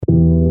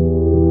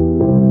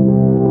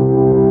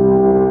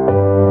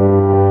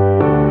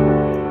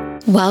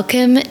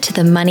Welcome to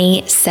the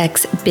Money,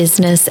 Sex,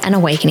 Business and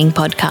Awakening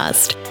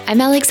podcast.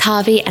 I'm Alex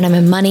Harvey and I'm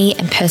a money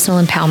and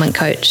personal empowerment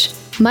coach.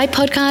 My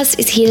podcast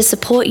is here to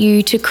support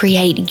you to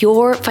create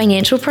your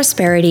financial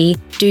prosperity,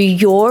 do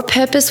your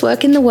purpose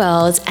work in the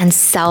world, and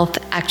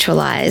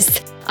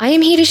self-actualize. I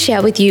am here to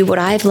share with you what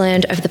I've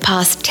learned over the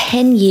past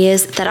 10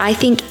 years that I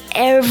think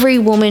every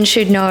woman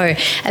should know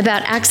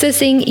about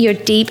accessing your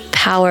deep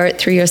power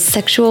through your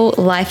sexual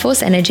life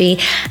force energy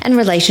and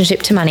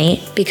relationship to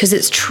money, because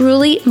it's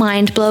truly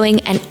mind-blowing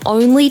and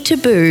only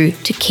taboo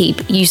to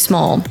keep you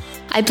small.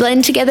 I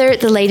blend together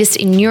the latest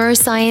in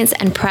neuroscience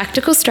and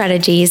practical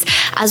strategies,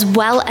 as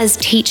well as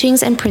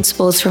teachings and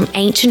principles from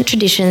ancient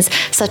traditions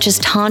such as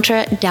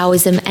Tantra,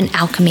 Taoism, and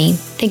alchemy.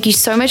 Thank you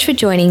so much for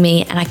joining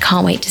me, and I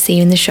can't wait to see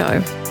you in the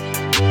show.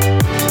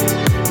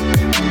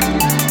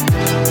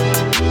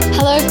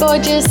 Hello,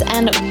 gorgeous,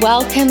 and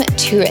welcome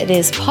to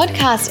this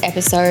podcast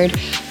episode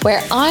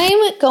where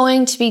I'm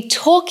going to be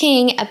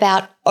talking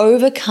about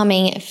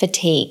overcoming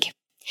fatigue.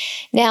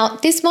 Now,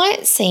 this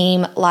might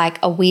seem like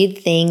a weird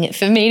thing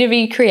for me to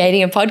be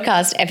creating a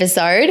podcast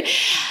episode,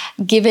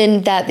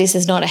 given that this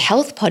is not a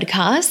health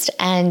podcast,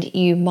 and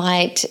you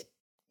might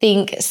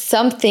think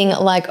something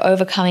like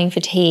overcoming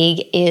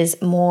fatigue is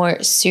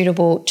more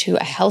suitable to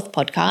a health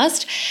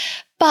podcast.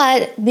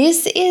 But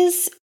this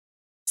is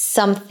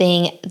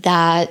something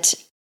that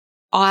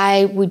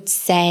I would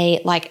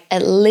say like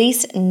at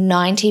least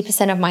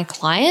 90% of my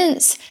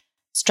clients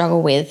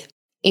struggle with,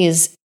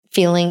 is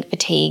feeling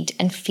fatigued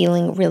and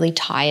feeling really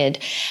tired.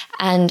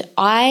 And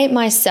I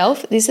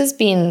myself, this has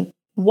been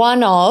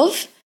one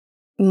of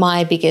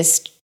my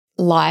biggest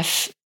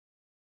life,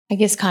 I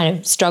guess, kind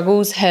of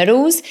struggles,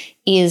 hurdles,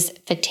 is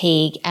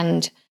fatigue.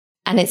 And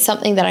it's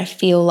something that I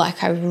feel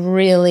like I've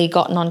really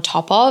gotten on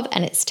top of,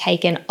 and it's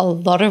taken a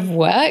lot of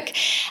work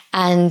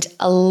and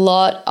a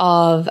lot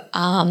of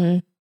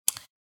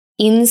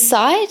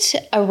insight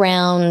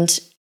around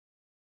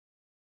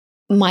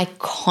my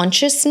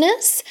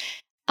consciousness,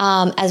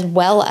 as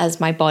well as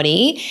my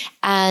body.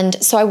 And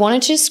so I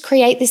wanted to just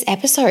create this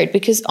episode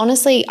because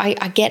honestly,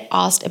 I get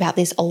asked about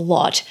this a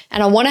lot,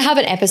 and I want to have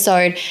an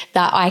episode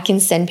that I can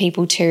send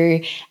people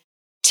to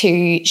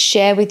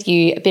share with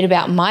you a bit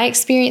about my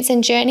experience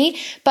and journey,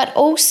 but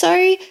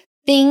also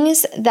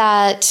things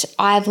that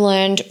I've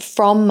learned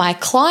from my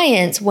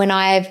clients when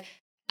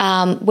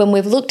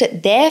we've looked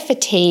at their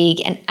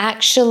fatigue and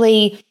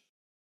actually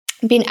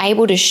been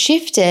able to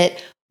shift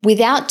it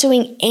without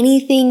doing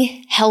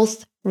anything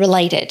health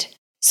related.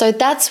 So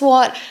that's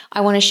what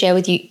I want to share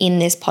with you in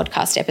this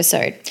podcast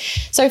episode.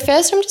 So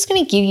first, I'm just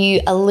going to give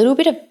you a little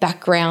bit of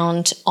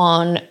background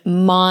on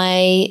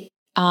my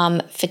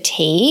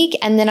fatigue,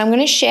 and then I'm going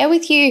to share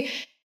with you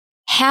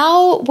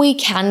how we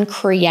can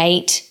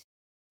create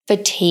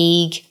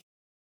fatigue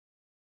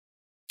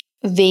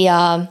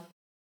via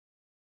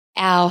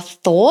our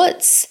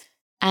thoughts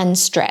and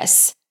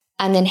stress,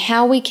 and then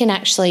how we can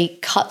actually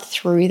cut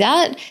through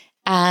that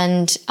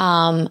and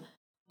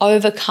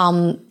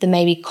overcome the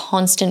maybe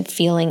constant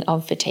feeling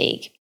of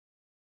fatigue.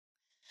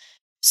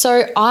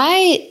 So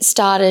I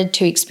started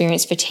to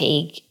experience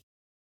fatigue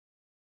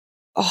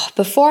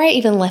before I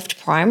even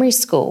left primary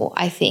school,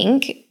 I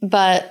think.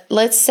 But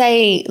let's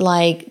say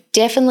like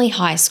definitely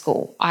high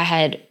school, I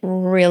had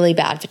really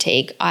bad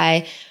fatigue.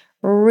 I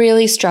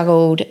really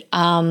struggled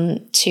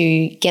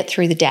to get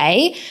through the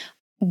day.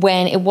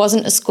 When it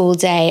wasn't a school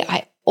day,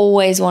 I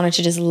always wanted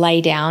to just lay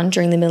down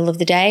during the middle of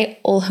the day.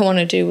 All I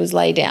wanted to do was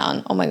lay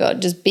down. Oh my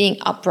God, just being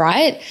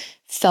upright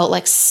felt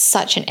like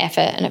such an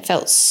effort, and it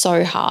felt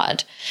so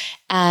hard.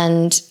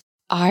 And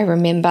I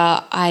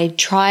remember I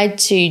tried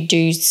to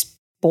do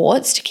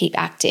sports to keep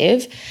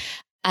active,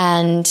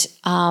 and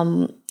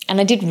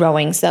I did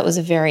rowing, so that was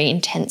a very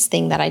intense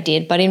thing that I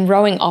did. But in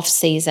rowing off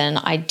season,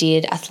 I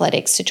did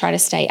athletics to try to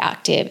stay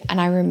active,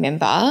 and I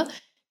remember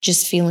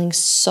just feeling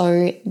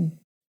so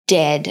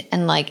dead,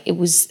 and like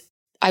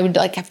I would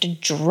like have to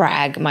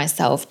drag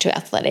myself to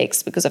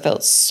athletics because I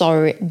felt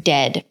so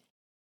dead.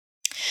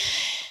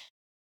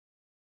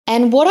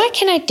 And what I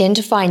can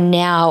identify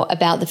now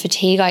about the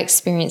fatigue I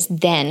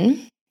experienced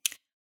then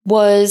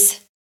was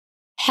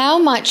how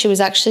much it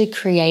was actually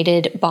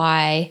created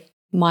by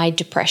my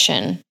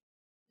depression.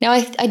 Now,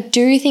 I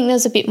do think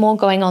there's a bit more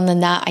going on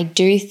than that. I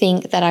do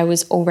think that I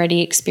was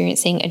already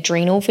experiencing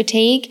adrenal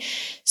fatigue.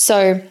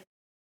 So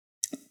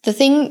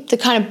the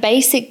kind of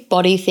basic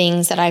body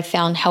things that I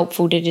found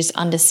helpful to just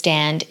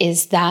understand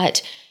is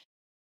that,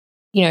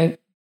 you know,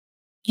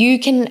 you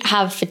can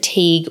have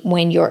fatigue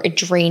when your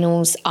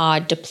adrenals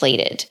are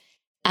depleted,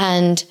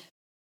 and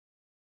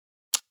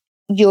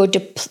your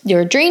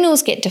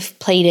adrenals get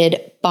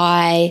depleted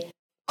by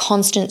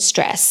constant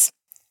stress,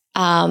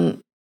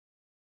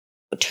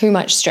 too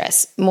much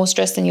stress, more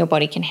stress than your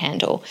body can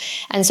handle.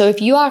 And so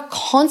if you are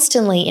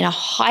constantly in a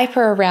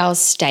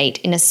hyper-aroused state,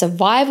 in a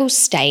survival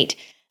state,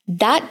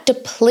 that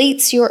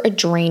depletes your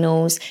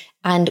adrenals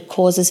and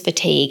causes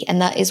fatigue. And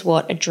that is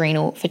what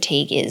adrenal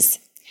fatigue is.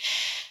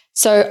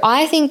 So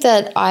I think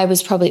that I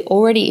was probably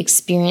already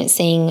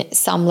experiencing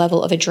some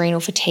level of adrenal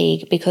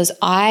fatigue because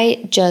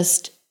I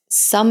just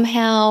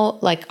somehow,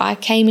 like, I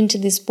came into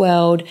this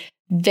world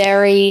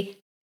very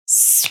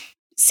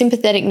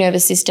sympathetic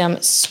nervous system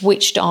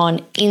switched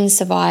on, in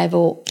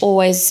survival,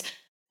 always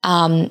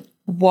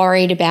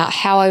worried about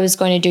how I was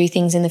going to do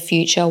things in the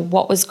future,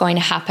 what was going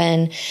to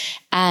happen.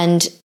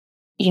 And,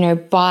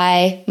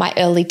 by my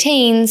early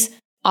teens,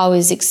 I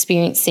was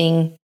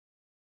experiencing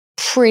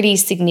pretty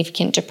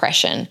significant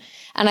depression.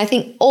 And I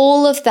think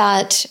all of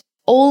that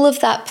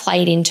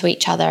played into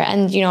each other.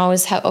 And, I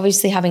was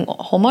obviously having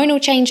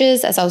hormonal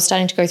changes as I was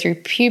starting to go through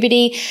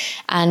puberty,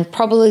 and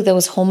probably there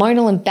was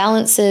hormonal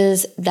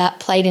imbalances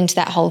that played into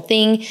that whole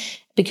thing,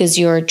 because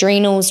your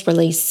adrenals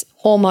release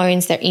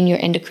hormones, they're in your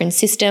endocrine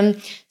system.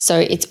 So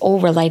it's all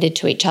related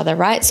to each other,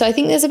 right? So I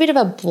think there's a bit of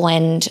a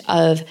blend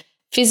of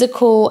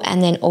physical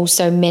and then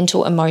also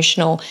mental,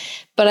 emotional.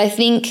 But I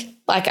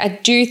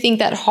do think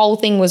that whole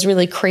thing was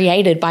really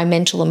created by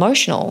mental,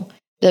 emotional.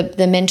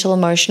 The mental,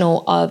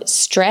 emotional of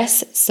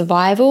stress,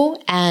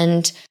 survival,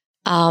 and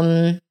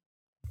then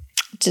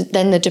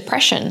the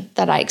depression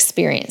that I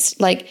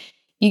experienced. Like,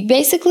 you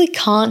basically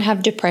can't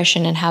have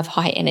depression and have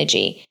high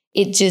energy.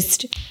 It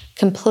just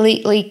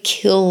completely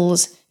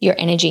kills your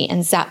energy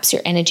and zaps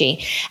your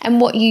energy. And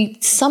what you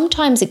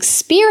sometimes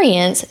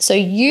experience, so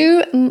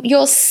you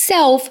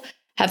yourself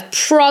have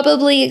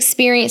probably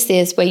experienced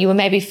this, where you were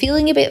maybe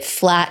feeling a bit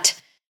flat,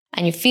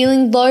 and you're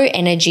feeling low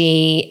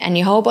energy, and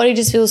your whole body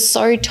just feels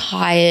so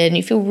tired, and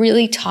you feel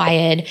really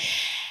tired.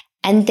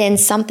 And then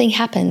something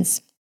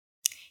happens.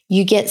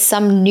 You get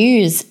some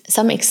news,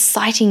 some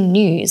exciting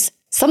news.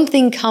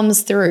 Something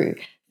comes through.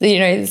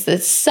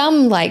 There's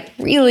some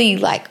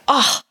really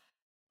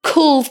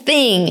cool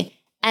thing.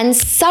 And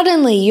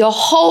suddenly your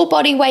whole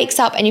body wakes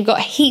up and you've got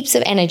heaps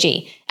of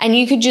energy. And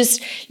you could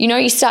just,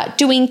 you start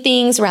doing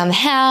things around the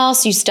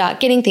house, you start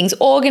getting things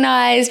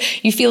organized,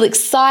 you feel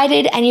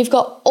excited, and you've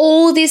got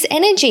all this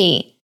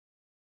energy,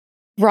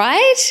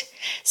 right?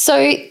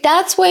 So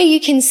that's where you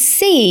can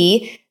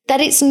see that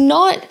it's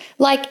not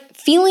like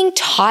feeling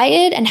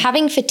tired and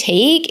having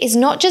fatigue is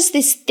not just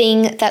this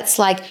thing that's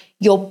like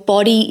your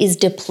body is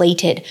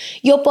depleted.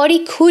 Your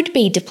body could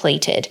be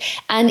depleted.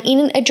 And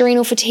in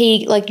adrenal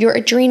fatigue, like, your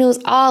adrenals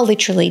are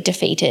literally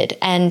defeated.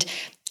 And,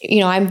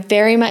 I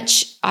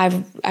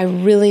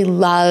really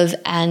love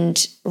and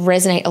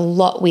resonate a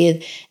lot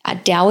with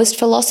Taoist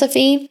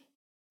philosophy.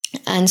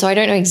 And so I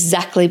don't know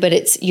exactly, but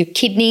it's your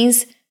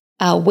kidneys,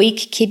 weak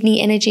kidney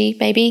energy,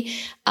 maybe,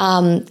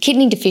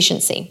 kidney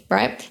deficiency,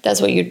 right?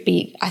 That's what you'd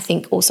be, I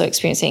think, also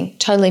experiencing.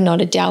 Totally not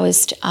a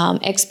Taoist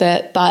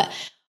expert, but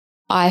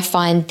I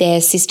find their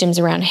systems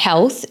around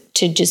health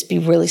to just be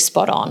really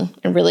spot on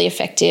and really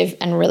effective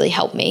and really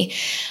help me.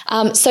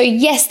 So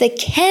yes, there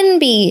can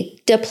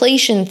be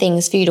depletion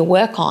things for you to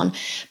work on,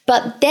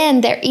 but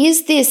then there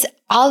is this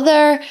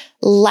other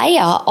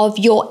layer of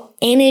your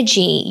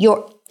energy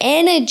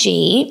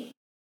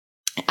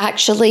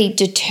actually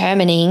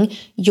determining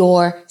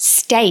your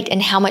state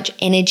and how much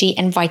energy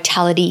and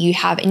vitality you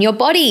have in your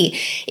body.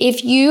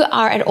 If you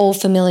are at all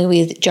familiar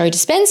with Joe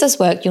Dispenza's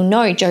work, you'll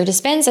know Joe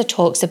Dispenza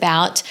talks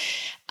about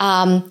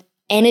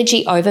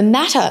energy over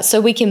matter.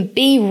 So we can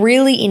be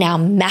really in our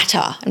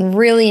matter and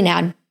really in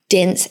our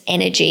dense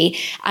energy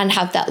and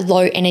have that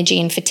low energy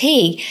and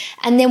fatigue.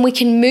 And then we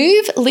can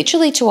move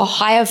literally to a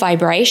higher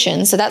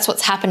vibration. So that's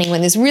what's happening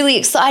when there's really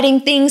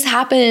exciting things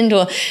happened,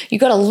 or you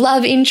got a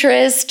love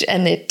interest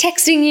and they're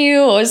texting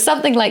you or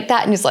something like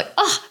that. And it's like,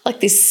 like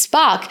this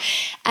spark.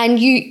 And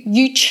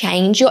you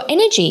change your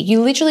energy.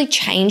 You literally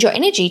change your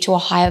energy to a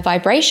higher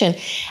vibration.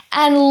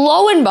 And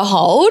lo and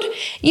behold,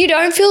 you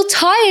don't feel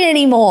tired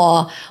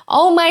anymore.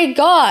 Oh my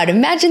God,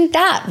 imagine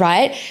that,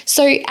 right?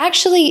 So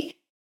actually,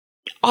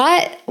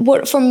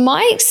 from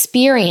my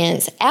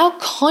experience, our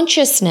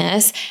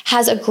consciousness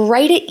has a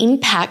greater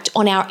impact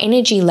on our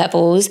energy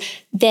levels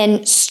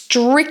than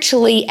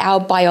strictly our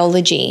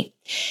biology.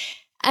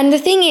 And the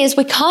thing is,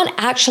 we can't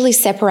actually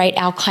separate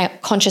our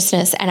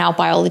consciousness and our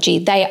biology.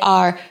 They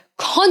are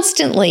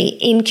constantly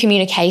in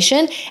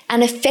communication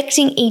and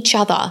affecting each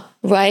other,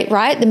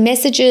 right? The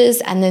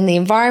messages and then the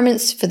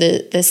environments for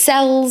the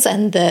cells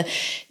and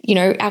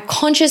our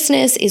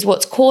consciousness is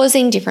what's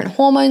causing different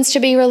hormones to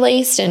be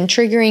released and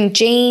triggering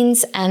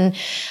genes and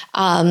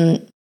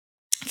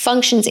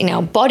functions in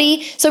our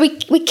body. So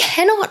we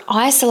cannot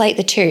isolate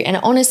the two. And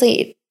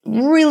honestly, it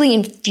really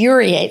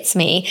infuriates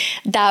me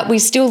that we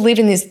still live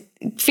in this,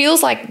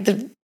 feels like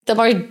the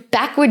most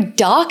backward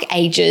dark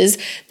ages,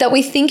 that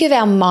we think of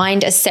our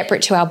mind as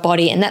separate to our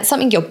body. And that's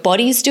something your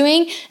body's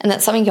doing and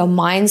that's something your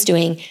mind's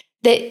doing.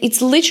 That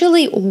it's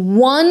literally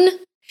one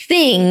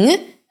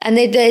thing, and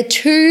they're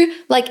two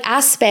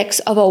aspects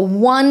of a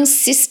one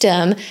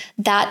system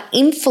that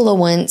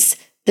influence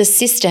the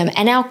system.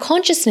 And our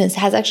consciousness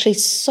has actually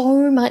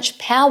so much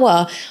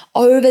power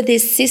over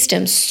this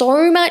system,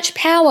 so much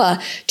power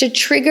to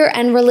trigger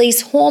and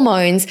release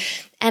hormones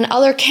and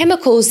other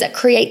chemicals that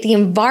create the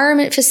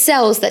environment for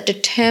cells that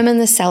determine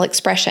the cell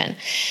expression.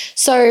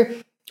 So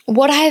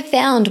what I have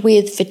found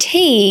with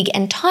fatigue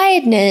and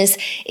tiredness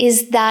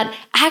is that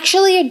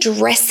actually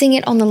addressing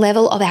it on the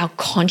level of our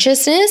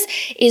consciousness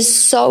is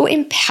so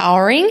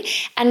empowering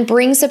and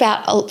brings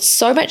about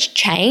so much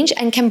change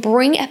and can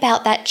bring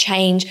about that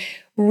change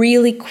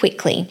really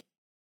quickly.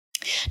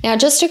 Now,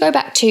 just to go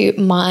back to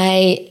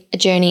my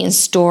journey and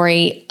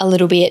story a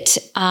little bit,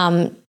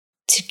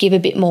 to give a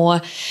bit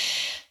more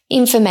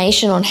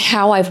information on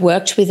how I've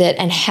worked with it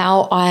and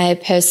how I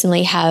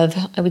personally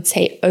have, I would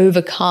say,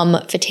 overcome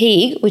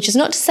fatigue, which is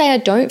not to say I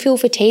don't feel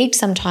fatigued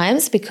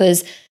sometimes,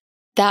 because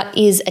that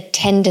is a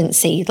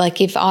tendency.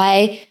 Like if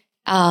I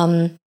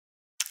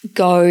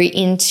go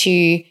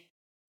into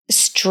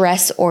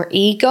stress or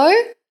ego,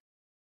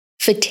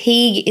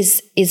 fatigue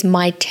is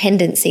my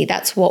tendency.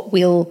 That's what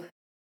will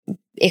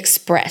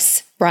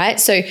express, right?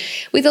 So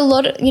with a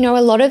lot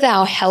of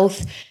our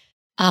health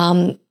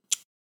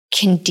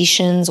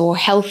conditions or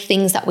health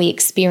things that we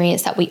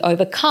experience, that we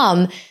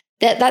overcome,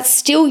 that's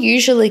still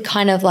usually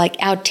kind of like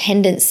our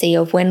tendency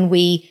of when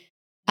we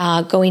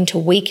go into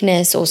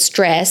weakness or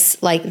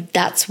stress, like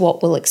that's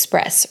what we'll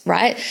express,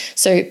 right?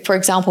 So for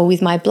example,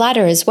 with my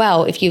bladder as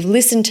well, if you've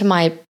listened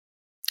to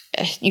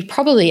you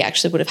probably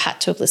actually would have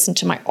had to have listened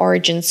to my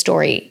origin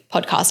story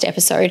podcast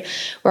episode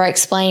where I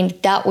explained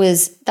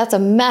that's a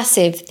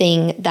massive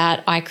thing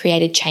that I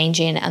created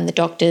change in, and the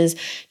doctors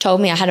told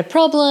me I had a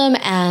problem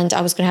and I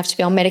was going to have to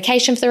be on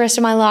medication for the rest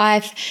of my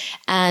life,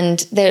 and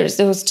there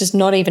was just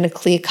not even a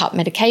clear-cut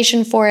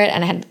medication for it,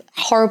 and I had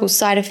horrible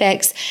side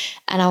effects,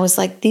 and I was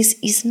like, this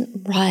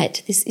isn't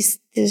right. This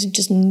is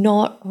just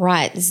not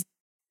right. This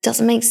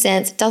doesn't make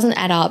sense. It doesn't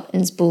add up,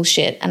 and it's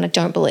bullshit, and I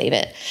don't believe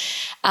it.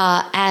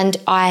 And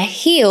I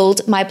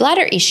healed my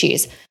bladder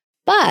issues.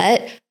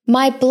 But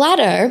my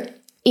bladder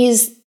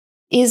is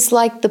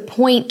like the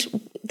point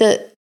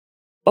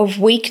of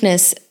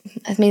weakness.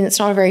 I mean, it's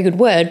not a very good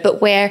word,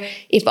 but where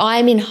if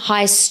I'm in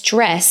high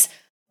stress,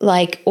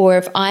 or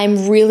if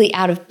I'm really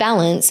out of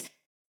balance,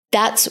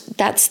 that's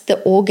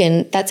the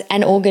organ, that's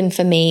an organ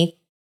for me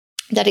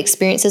that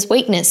experiences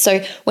weakness.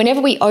 So whenever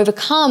we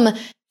overcome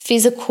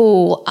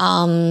physical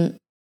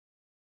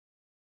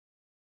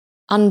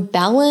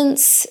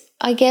unbalance,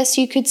 I guess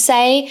you could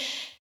say,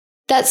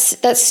 that's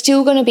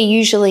still going to be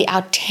usually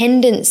our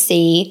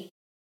tendency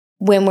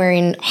when we're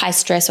in high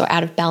stress or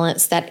out of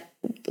balance, that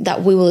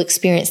we will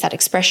experience that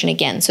expression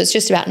again. So it's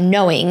just about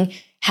knowing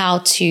how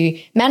to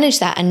manage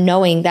that and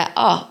knowing that,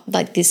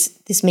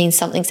 this means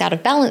something's out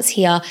of balance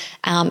here,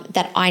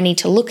 that I need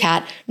to look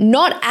at,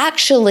 not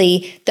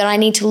actually that I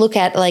need to look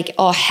at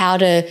how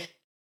to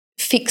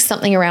fix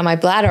something around my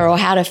bladder or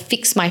how to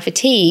fix my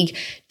fatigue,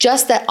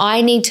 just that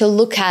I need to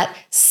look at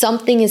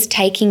something is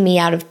taking me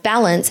out of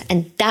balance,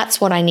 and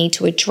that's what I need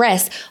to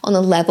address on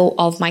the level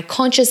of my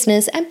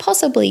consciousness and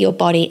possibly your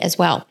body as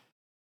well.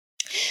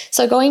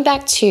 So going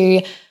back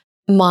to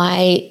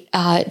my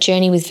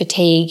journey with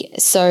fatigue,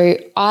 so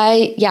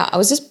I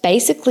was just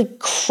basically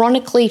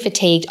chronically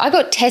fatigued. I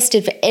got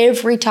tested for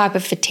every type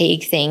of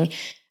fatigue thing.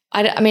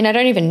 I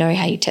don't even know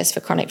how you test for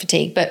chronic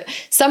fatigue, but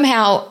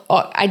somehow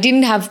I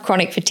didn't have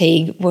chronic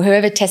fatigue.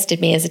 Whoever tested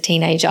me as a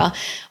teenager,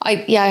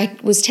 I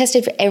was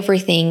tested for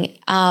everything.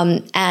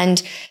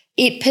 And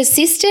it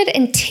persisted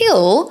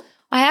until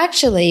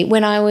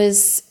when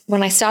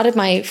I started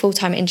my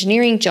full-time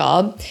engineering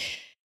job,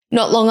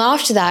 not long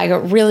after that, I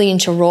got really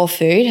into raw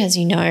food, as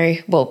you know.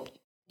 Well,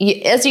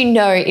 as you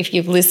know, if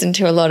you've listened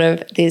to a lot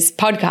of this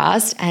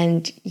podcast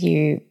and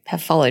you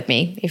have followed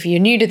me, if you're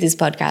new to this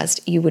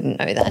podcast, you wouldn't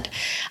know that.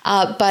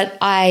 But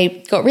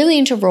I got really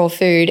into raw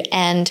food,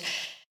 and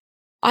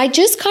I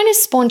just kind of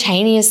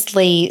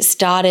spontaneously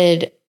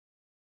started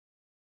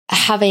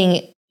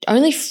having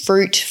only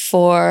fruit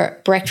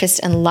for breakfast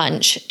and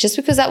lunch, just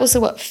because that was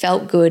what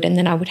felt good, and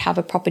then I would have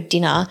a proper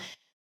dinner.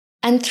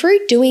 And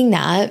through doing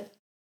that,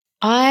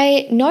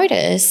 I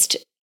noticed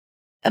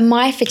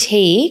my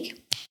fatigue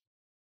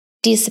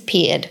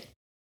disappeared.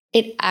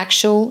 It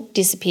actually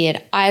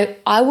disappeared.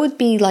 I would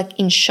be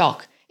in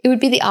shock. It would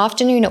be the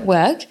afternoon at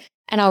work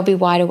and I would be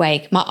wide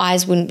awake. My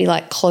eyes wouldn't be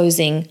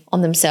closing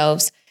on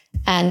themselves.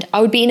 And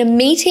I would be in a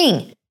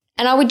meeting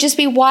and I would just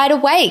be wide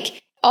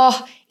awake.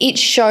 Oh, it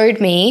showed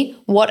me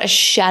what a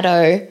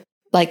shadow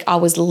I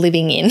was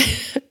living in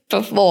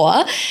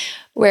before,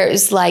 where it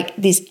was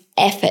this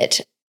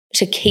effort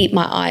to keep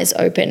my eyes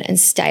open and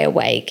stay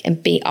awake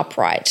and be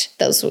upright.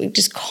 It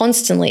just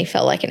constantly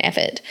felt like an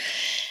effort.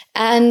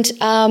 And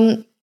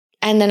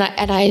then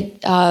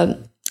I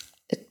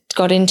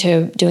got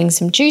into doing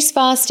some juice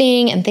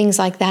fasting and things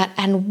like that.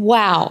 And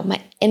wow, my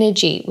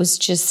energy was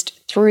just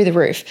through the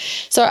roof.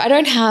 So I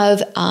don't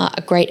have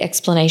a great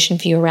explanation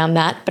for you around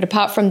that. But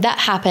apart from that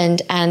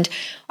happened, and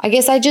I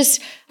guess I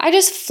just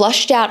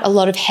flushed out a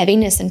lot of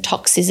heaviness and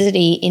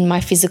toxicity in my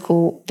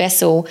physical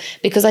vessel,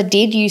 because I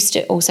did used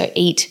to also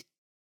eat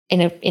in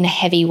a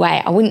heavy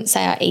way. I wouldn't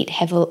say I eat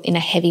in a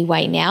heavy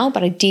way now,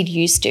 but I did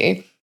used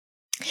to.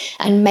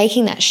 And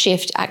making that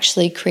shift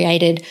actually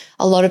created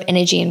a lot of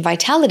energy and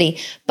vitality.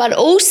 But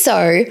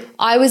also,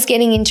 I was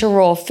getting into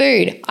raw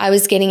food. I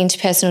was getting into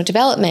personal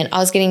development. I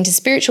was getting into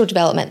spiritual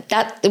development.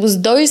 It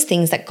was those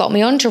things that got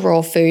me onto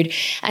raw food.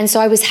 And so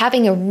I was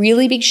having a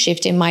really big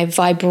shift in my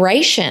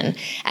vibration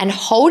and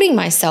holding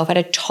myself at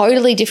a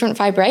totally different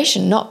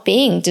vibration, not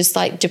being just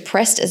like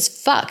depressed as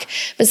fuck,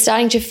 but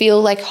starting to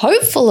feel like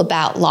hopeful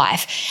about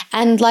life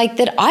and like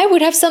that I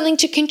would have something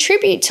to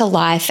contribute to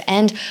life.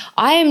 And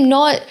I am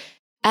not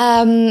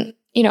I'm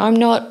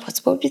not,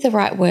 what would be the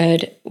right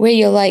word? Where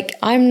you're like,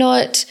 I'm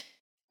not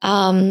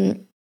tied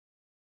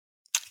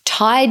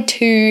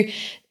to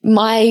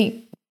my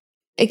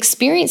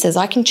experiences.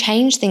 I can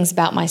change things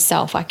about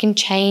myself. I can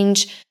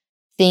change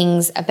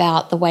things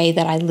about the way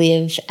that I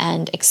live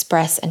and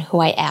express and who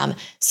I am.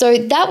 So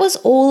that was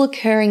all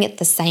occurring at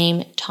the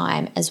same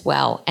time as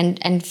well.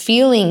 And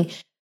feeling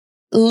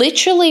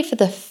literally for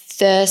the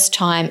first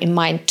time in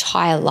my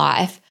entire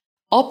life,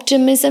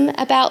 optimism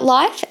about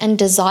life and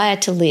desire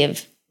to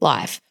live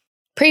life.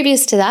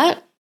 Previous to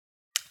that,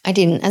 I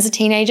didn't. As a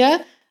teenager,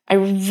 I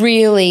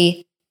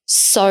really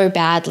so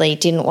badly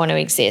didn't want to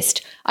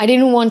exist. I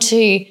didn't want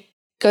to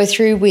go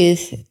through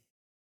with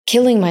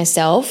killing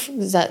myself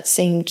because that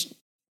seemed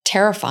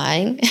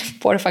terrifying.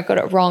 What if I got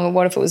it wrong, and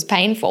what if it was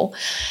painful?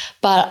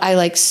 But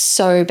I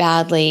so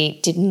badly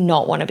did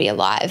not want to be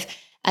alive.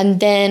 And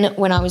then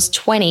when I was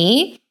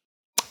 20,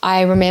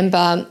 I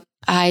remember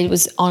I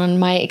was on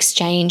my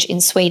exchange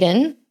in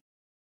Sweden.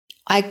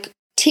 I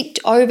ticked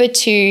over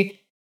to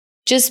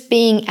just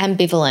being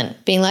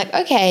ambivalent, being like,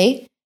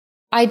 okay,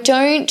 I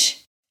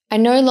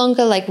no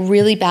longer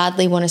really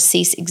badly want to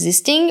cease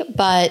existing,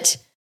 but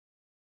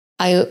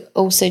I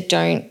also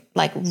don't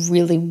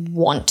really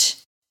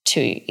want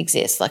to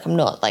exist. I'm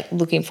not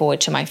looking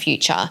forward to my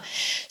future.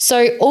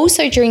 So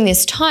also during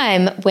this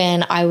time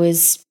when I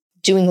was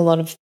doing a lot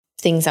of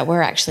things that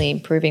were actually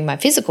improving my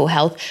physical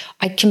health,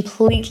 I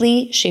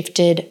completely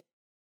shifted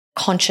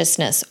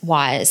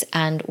consciousness-wise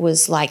and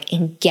was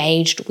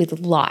engaged with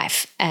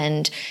life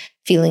and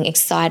feeling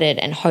excited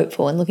and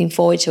hopeful and looking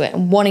forward to it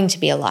and wanting to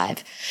be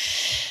alive.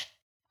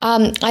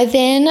 I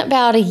then,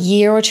 about a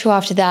year or two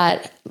after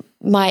that,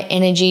 my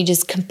energy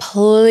just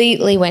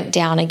completely went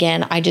down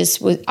again. I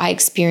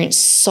experienced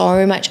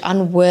so much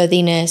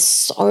unworthiness,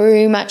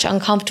 so much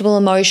uncomfortable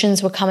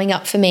emotions were coming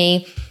up for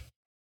me,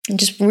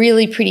 just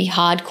really pretty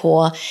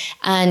hardcore.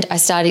 And I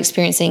started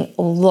experiencing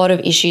a lot of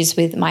issues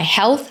with my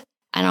health.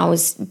 And I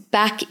was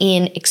back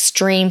in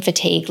extreme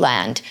fatigue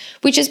land,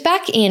 which is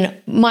back in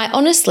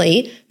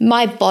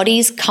my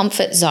body's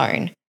comfort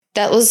zone.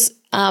 That was,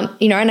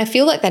 and I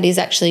feel like that is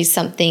actually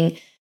something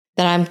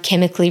that I'm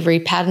chemically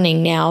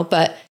repatterning now,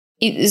 but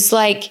it's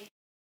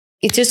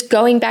it's just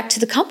going back to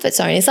the comfort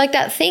zone. It's like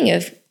that thing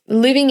of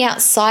living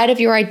outside of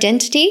your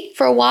identity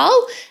for a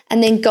while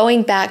and then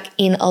going back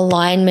in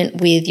alignment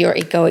with your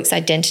egoic's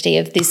identity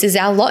of this is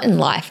our lot in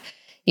life.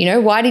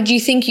 Why did you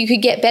think you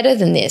could get better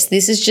than this?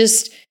 This is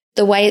just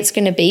the way it's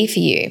going to be for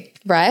you,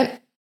 right?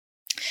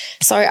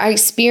 So I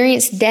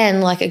experienced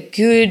then a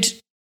good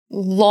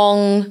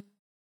long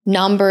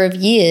number of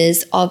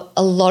years of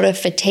a lot of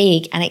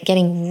fatigue and it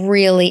getting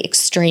really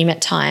extreme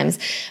at times.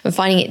 I'm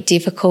finding it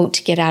difficult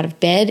to get out of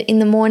bed in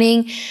the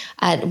morning.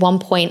 At one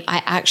point,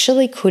 I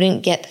actually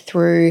couldn't get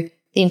through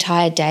the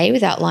entire day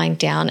without lying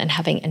down and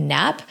having a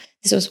nap.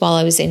 This was while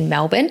I was in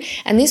Melbourne.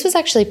 And this was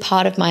actually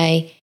part of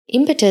my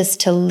impetus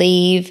to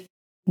leave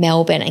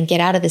Melbourne and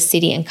get out of the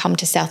city and come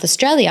to South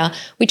Australia,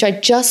 which I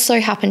just so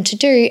happened to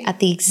do at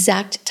the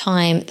exact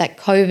time that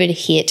COVID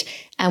hit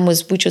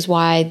which was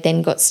why I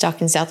then got stuck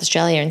in South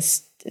Australia and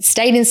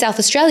stayed in South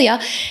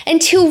Australia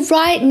until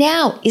right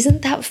now.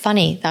 Isn't that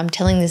funny that I'm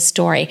telling this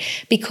story?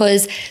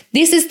 Because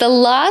this is the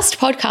last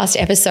podcast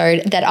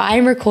episode that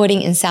I'm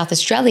recording in South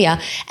Australia.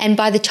 And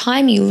by the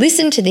time you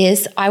listen to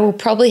this, I will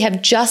probably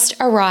have just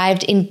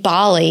arrived in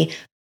Bali.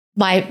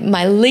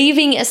 My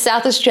leaving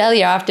South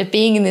Australia after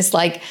being in this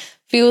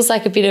feels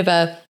like a bit of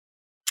a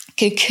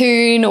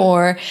cocoon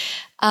or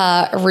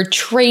a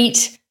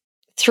retreat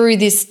through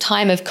this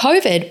time of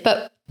COVID.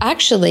 But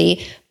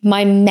actually,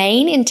 my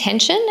main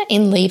intention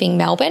in leaving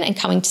Melbourne and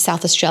coming to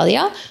South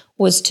Australia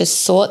was to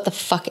sort the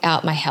fuck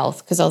out my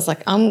health, because I was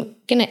like, I'm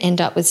going to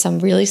end up with some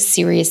really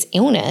serious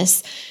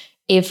illness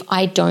if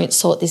I don't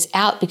sort this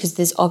out, because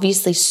there's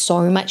obviously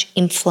so much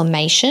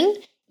inflammation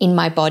in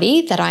my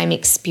body that I'm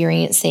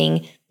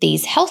experiencing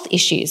these health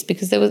issues,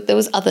 because there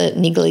was other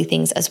niggly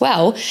things as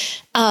well,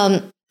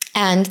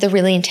 and the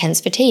really intense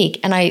fatigue.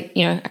 And I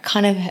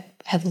kind of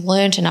have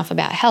learned enough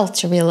about health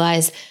to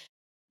realize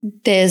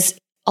there's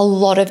a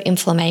lot of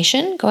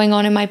inflammation going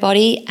on in my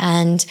body,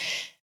 and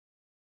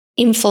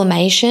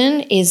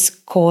inflammation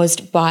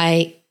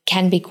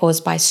can be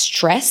caused by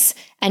stress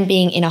and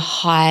being in a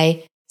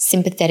high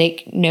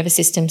sympathetic nervous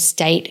system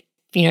state,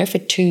 for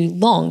too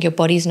long. Your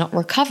body's not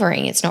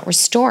recovering, it's not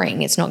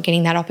restoring, it's not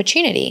getting that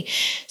opportunity.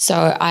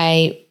 So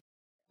I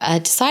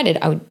decided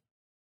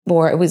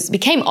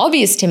became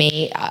obvious to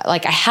me, I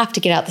have to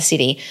get out the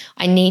city.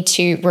 I need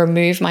to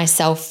remove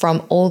myself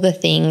from all the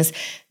things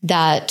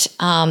that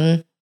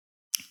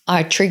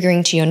are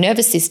triggering to your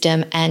nervous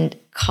system and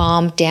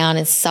calm down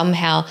and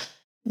somehow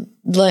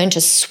learn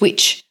to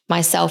switch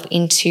myself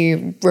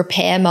into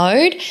repair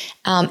mode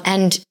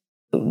and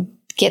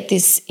get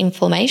this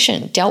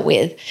inflammation dealt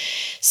with.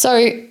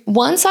 So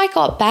once I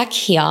got back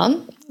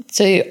here,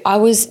 so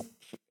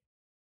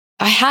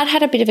I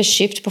had a bit of a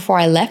shift before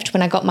I left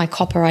when I got my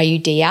copper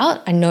IUD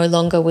out. I no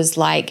longer was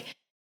like,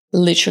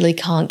 literally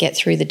can't get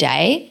through the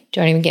day.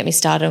 Don't even get me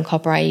started on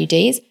copper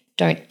IUDs.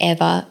 Don't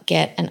ever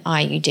get an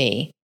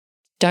IUD.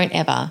 Don't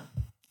ever.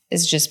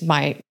 It's just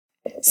my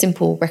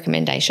simple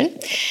recommendation.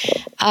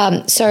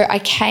 So I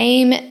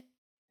came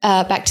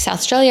back to South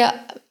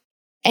Australia.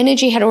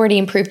 Energy had already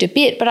improved a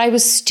bit, but I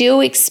was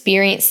still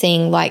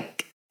experiencing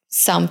like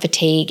some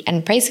fatigue,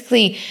 and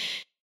basically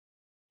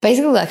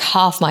like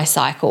half my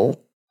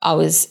cycle I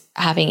was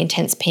having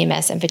intense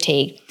PMS and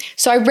fatigue.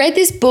 So I read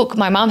this book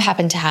my mum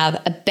happened to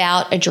have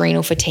about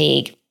adrenal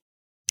fatigue,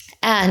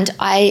 and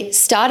I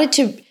started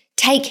to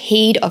take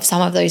heed of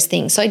some of those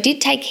things. So I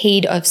did take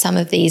heed of some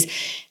of these,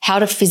 how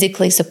to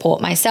physically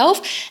support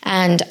myself,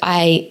 and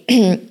I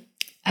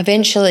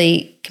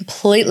eventually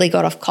completely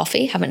got off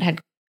coffee. Haven't had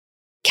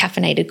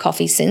caffeinated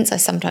coffee since. I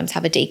sometimes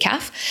have a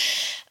decaf.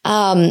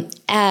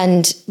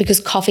 And because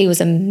coffee was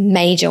a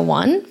major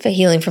one for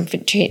healing from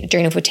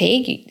adrenal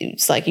fatigue,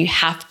 it's like you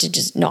have to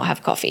just not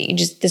have coffee.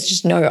 There's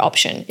just no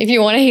option if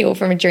you want to heal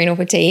from adrenal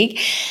fatigue.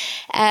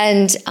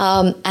 And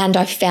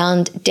I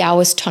found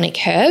Taoist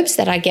tonic herbs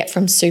that I get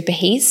from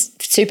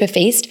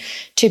Superfeast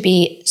to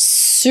be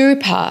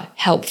super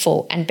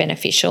helpful and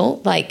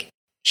beneficial, like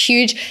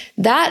huge.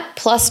 That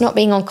plus not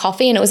being on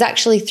coffee, and it was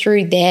actually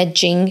through their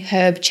Jing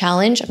Herb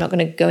Challenge. I'm not going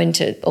to go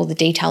into all the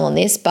detail on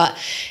this, but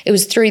it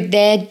was through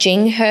their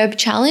Jing Herb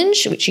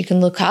Challenge, which you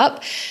can look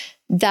up,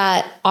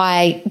 that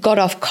I got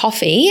off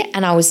coffee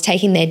and I was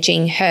taking their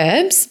Jing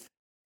herbs.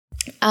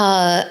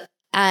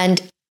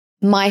 And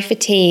my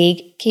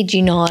fatigue, kid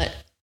you not,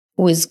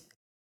 was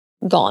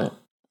gone.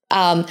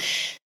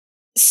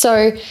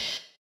 So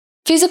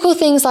physical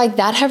things like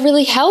that have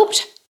really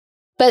helped.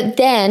 But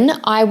then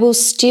I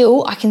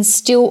can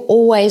still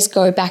always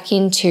go back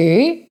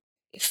into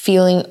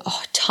feeling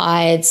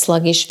tired,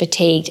 sluggish,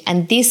 fatigued.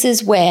 And this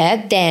is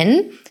where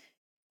then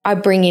I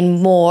bring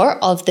in more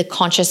of the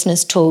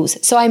consciousness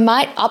tools. So I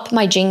might up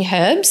my Jing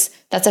herbs.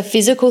 That's a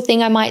physical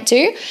thing I might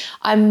do.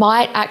 I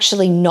might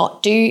actually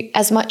not do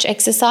as much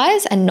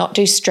exercise and not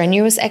do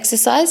strenuous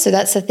exercise. So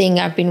that's the thing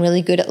I've been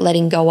really good at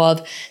letting go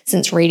of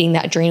since reading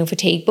that adrenal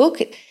fatigue book,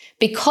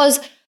 because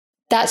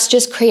that's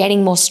just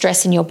creating more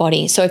stress in your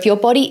body. So if your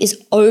body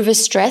is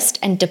overstressed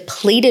and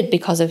depleted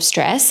because of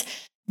stress,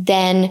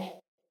 then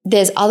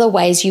there's other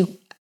ways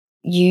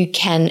you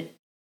can,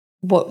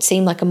 what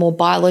seem like a more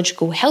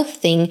biological health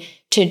thing,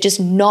 to just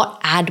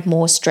not add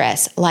more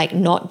stress, like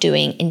not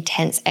doing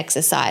intense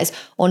exercise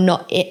or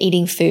not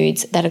eating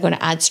foods that are going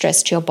to add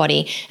stress to your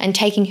body, and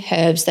taking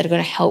herbs that are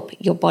going to help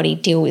your body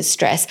deal with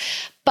stress.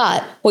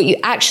 But what you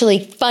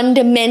actually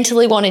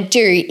fundamentally want to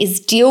do is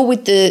deal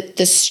with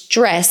the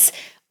stress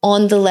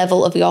on the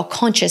level of your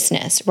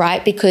consciousness,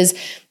 right? Because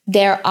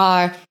there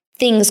are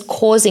things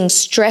causing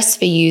stress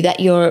for you that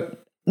you're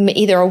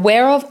either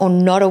aware of or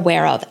not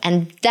aware of.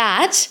 And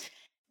that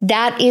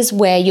is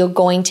where you're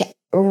going to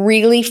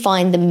really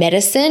find the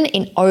medicine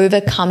in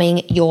overcoming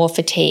your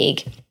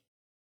fatigue.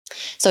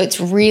 So it's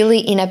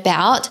really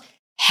about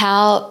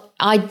how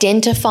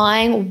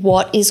identifying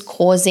what is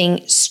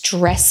causing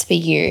stress for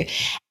you.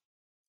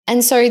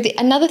 And so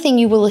another thing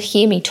you will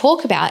hear me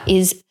talk about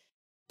is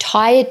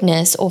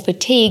tiredness or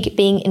fatigue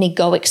being an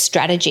egoic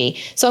strategy.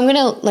 So I'm going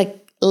to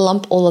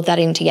lump all of that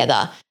in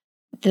together.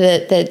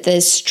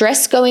 The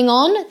stress going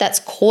on that's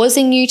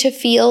causing you to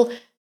feel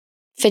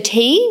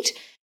fatigued,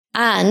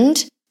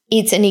 and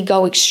it's an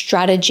egoic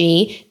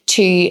strategy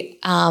to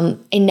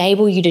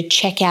enable you to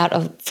check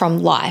out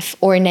from life,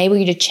 or enable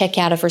you to check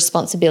out of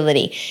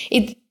responsibility.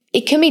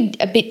 It can be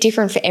a bit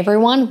different for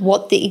everyone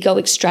what the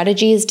egoic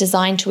strategy is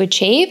designed to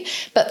achieve.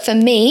 But for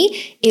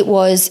me, it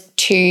was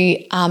to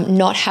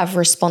not have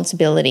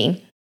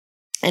responsibility,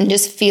 and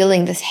just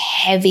feeling this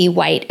heavy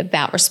weight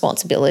about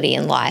responsibility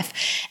in life.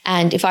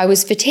 And if I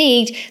was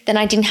fatigued, then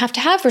I didn't have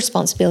to have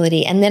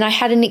responsibility. And then I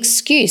had an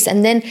excuse.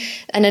 And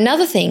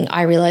another thing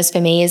I realized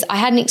for me is I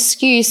had an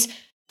excuse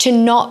to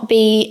not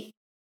be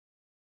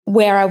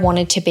where I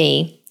wanted to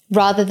be,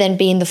 rather than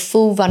be in the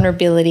full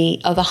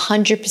vulnerability of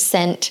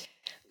 100%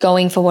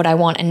 going for what I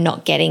want and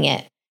not getting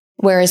it.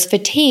 Whereas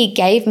fatigue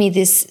gave me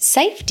this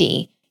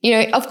safety.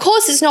 Of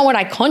course, it's not what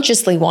I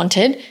consciously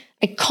wanted.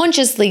 I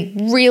consciously,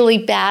 really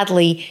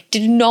badly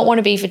did not want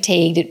to be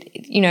fatigued.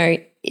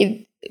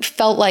 It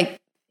felt like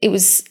it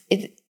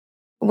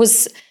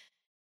was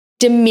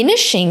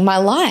diminishing my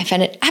life,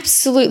 and it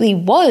absolutely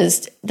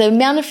was. The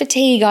amount of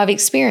fatigue I've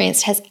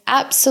experienced has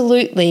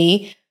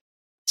absolutely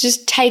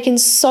just taken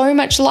so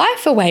much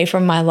life away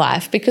from my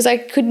life, because I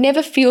could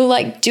never feel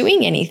like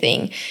doing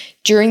anything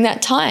during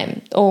that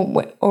time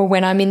or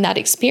when I'm in that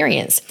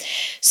experience.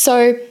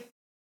 So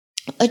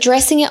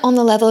addressing it on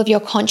the level of your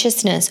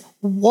consciousness.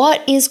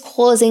 What is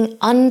causing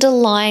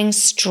underlying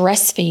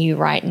stress for you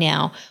right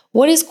now?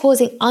 What is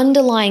causing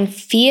underlying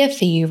fear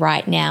for you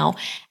right now?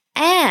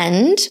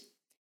 And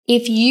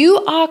if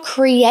you are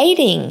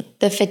creating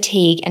the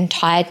fatigue and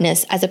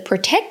tiredness as a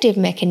protective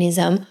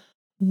mechanism,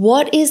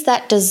 what is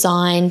that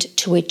designed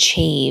to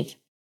achieve?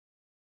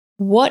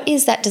 What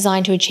is that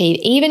designed to achieve?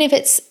 Even if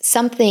it's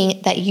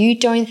something that you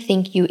don't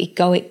think you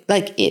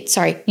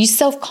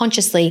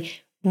self-consciously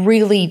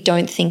really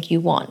don't think you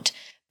want.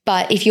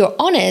 But if you're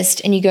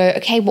honest and you go,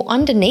 okay, well,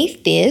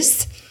 underneath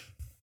this,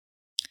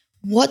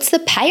 what's the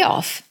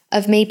payoff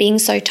of me being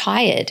so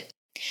tired?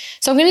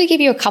 So I'm going to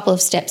give you a couple of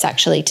steps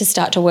actually to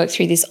start to work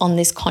through this on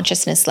this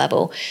consciousness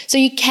level. So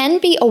you can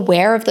be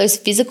aware of those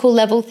physical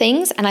level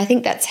things. And I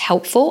think that's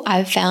helpful.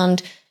 I've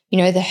found,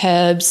 the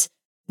herbs,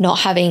 not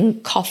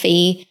having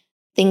coffee,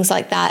 things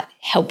like that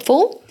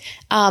helpful.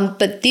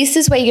 But this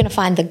is where you're going to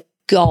find the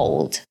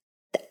gold,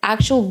 the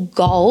actual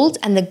gold,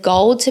 and the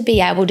gold to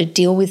be able to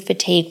deal with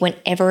fatigue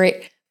whenever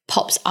it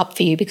pops up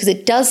for you, because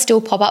it does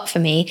still pop up for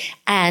me,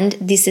 and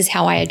this is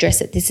how I address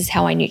it. This is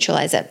how I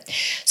neutralize it.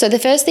 So the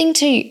first thing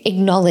to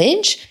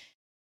acknowledge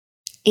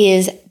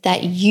is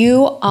that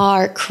you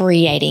are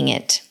creating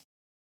it.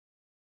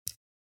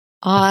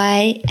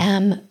 I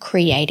am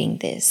creating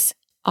this.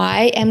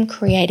 I am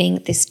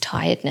creating this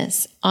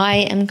tiredness. I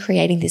am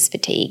creating this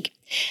fatigue.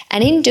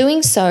 And in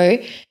doing so,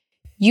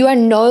 you are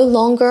no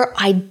longer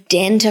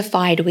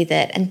identified with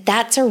it. And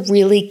that's a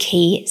really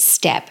key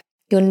step.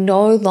 You're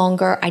no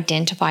longer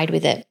identified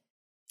with it.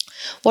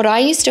 What I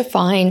used to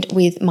find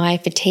with my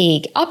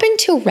fatigue up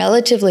until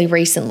relatively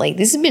recently,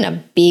 this has been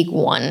a big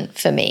one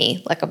for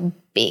me, like a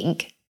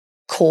big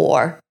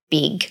core,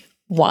 big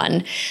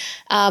one.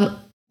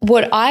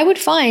 What I would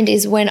find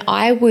is when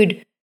I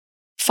would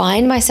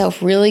find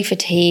myself really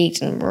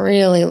fatigued and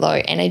really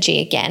low energy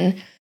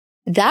again,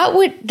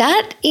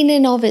 that in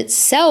and of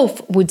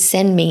itself would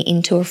send me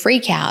into a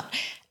freak out,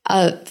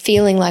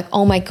 feeling like,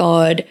 oh my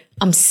God,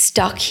 I'm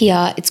stuck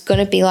here. It's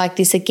going to be like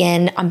this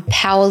again. I'm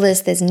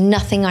powerless. There's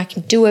nothing I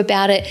can do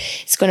about it.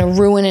 It's going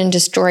to ruin and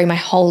destroy my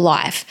whole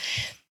life.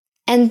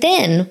 And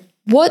then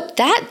what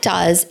that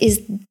does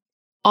is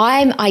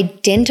I'm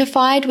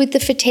identified with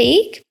the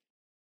fatigue,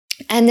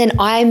 and then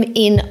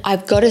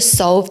I've got to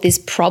solve this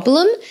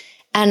problem.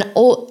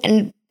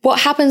 And what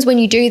happens when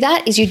you do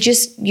that is you've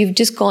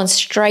just gone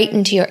straight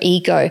into your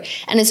ego.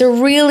 And it's a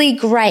really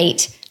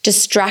great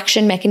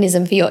distraction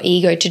mechanism for your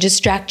ego to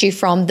distract you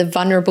from the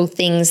vulnerable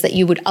things that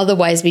you would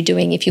otherwise be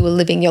doing if you were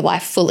living your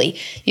life fully.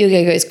 Your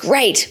ego goes,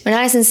 great, we're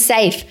nice and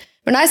safe.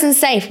 We're nice and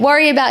safe.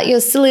 Worry about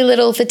your silly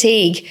little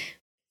fatigue.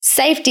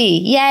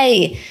 Safety,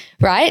 yay,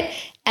 right?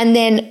 And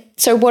then,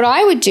 so what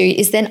I would do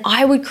is then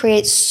I would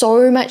create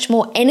so much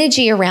more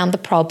energy around the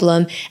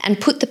problem and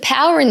put the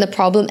power in the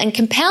problem and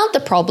compound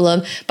the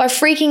problem by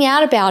freaking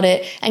out about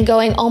it and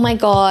going, oh my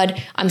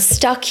God, I'm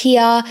stuck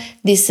here.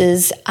 This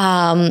is,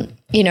 I'm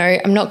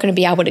not going to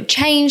be able to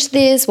change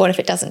this. What if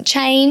it doesn't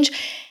change?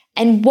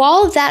 And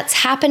while that's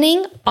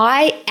happening,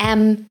 I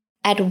am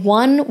at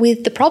one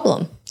with the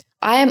problem.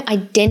 I am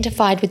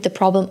identified with the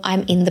problem.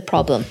 I'm in the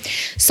problem.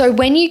 So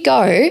when you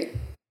go,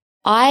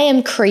 I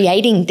am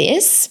creating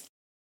this,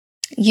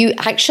 you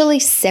actually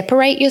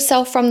separate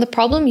yourself from the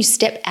problem, you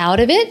step out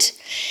of it,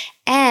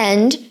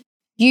 and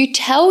you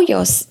tell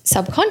your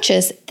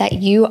subconscious that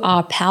you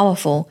are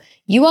powerful.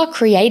 You are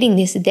creating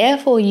this,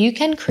 therefore you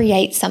can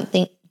create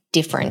something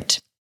different.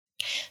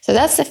 So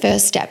that's the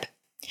first step.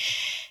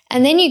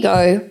 And then you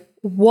go,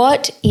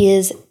 what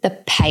is the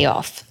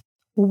payoff?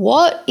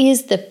 What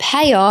is the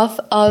payoff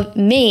of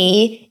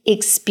me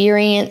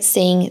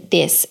experiencing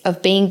this,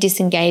 of being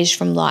disengaged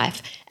from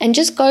life? And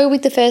just go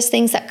with the first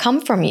things that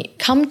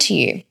come to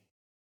you.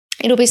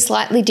 It'll be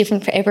slightly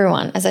different for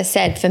everyone. As I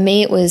said, for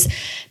me, it was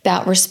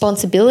about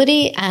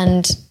responsibility,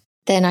 and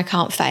then I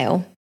can't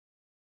fail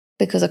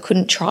because I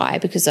couldn't try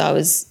because I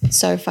was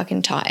so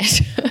fucking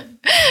tired,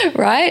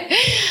 right?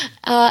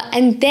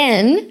 And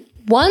then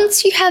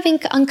once you have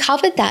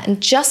uncovered that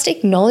and just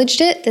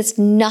acknowledged it, there's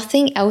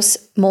nothing else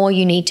more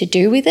you need to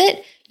do with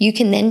it. You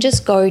can then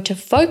just go to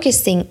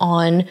focusing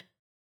on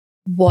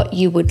what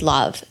you would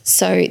love.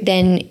 So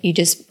then you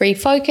just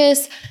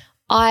refocus,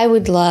 I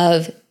would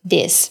love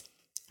this,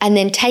 and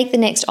then take the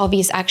next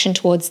obvious action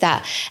towards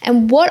that.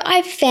 And what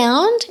I've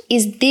found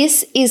is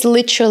this is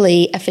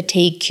literally a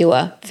fatigue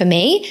cure for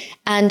me,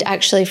 and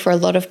actually for a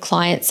lot of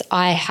clients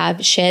I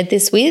have shared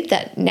this with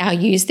that now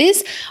use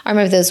this. I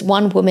remember there's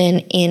one woman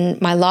in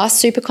my last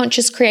Super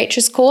Conscious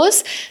Creatress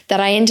course that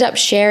I ended up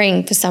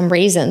sharing for some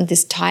reason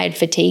this tired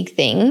fatigue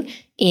thing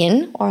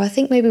in, or I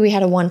think maybe we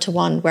had a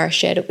one-to-one where I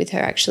shared it with her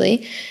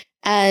actually.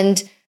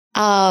 And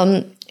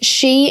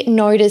she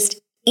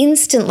noticed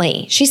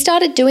instantly, she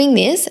started doing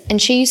this,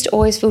 and she used to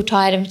always feel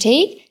tired and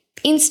fatigued.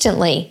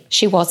 Instantly,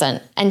 she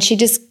wasn't. And she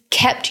just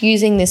kept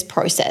using this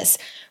process,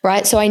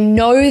 right? So I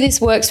know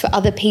this works for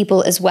other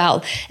people as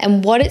well.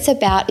 And what it's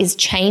about is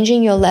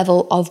changing your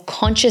level of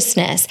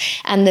consciousness,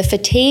 and the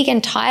fatigue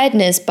and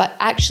tiredness, but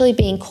actually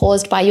being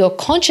caused by your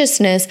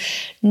consciousness,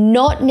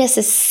 not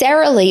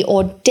necessarily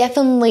or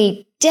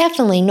definitely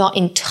not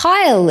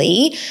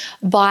entirely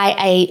by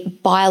a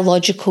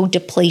biological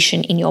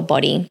depletion in your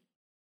body.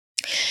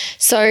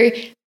 So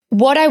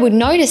what I would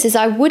notice is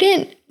I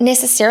wouldn't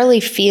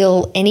necessarily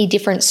feel any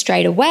different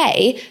straight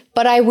away,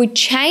 but I would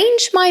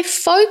change my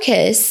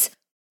focus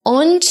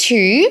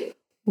onto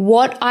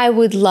what I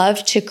would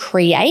love to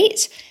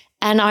create,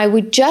 and I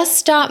would just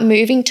start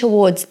moving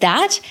towards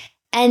that.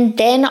 And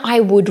then I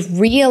would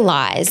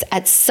realize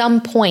at some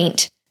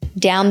point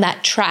down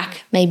that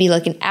track, maybe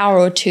like an hour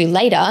or two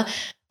later,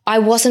 I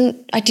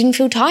didn't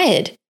feel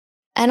tired.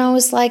 And I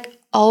was like,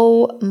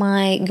 oh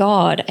my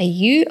God, are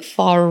you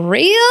for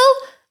real?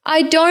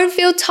 I don't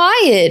feel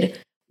tired.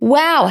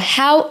 Wow,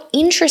 how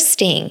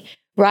interesting,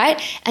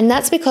 right? And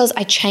that's because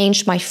I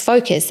changed my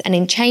focus. And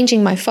in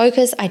changing my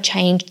focus, I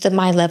changed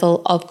my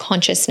level of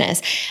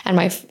consciousness.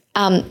 And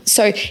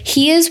so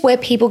here's where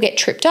people get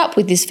tripped up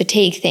with this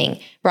fatigue thing,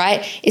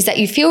 right? Is that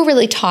you feel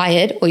really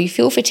tired or you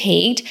feel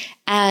fatigued,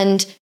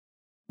 and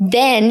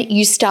then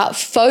you start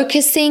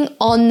focusing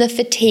on the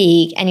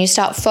fatigue and you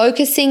start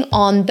focusing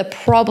on the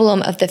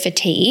problem of the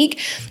fatigue.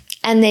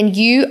 And then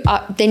you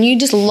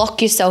just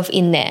lock yourself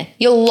in there.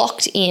 You're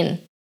locked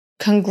in.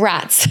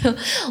 Congrats.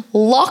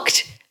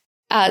 Locked,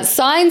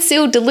 signed,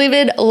 sealed,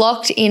 delivered,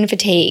 locked in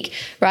fatigue,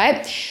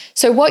 right?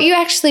 So what you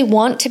actually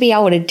want to be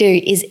able to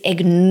do is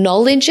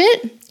acknowledge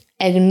it,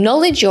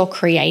 acknowledge you're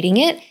creating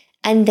it,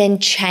 and then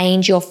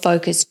change your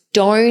focus.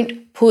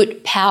 Don't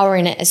put power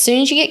in it. As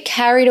soon as you get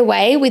carried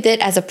away with it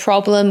as a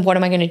problem, what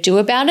am I going to do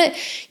about it?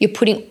 You're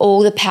putting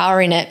all the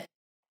power in it.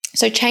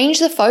 So change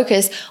the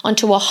focus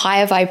onto a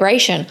higher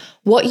vibration.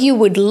 What you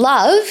would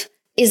love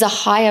is a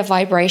higher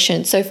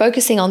vibration. So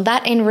focusing on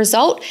that end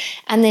result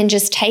and then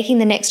just taking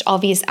the next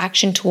obvious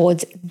action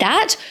towards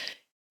that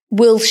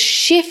will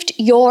shift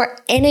your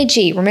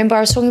energy. Remember,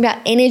 I was talking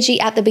about energy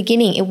at the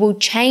beginning. It will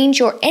change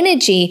your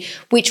energy,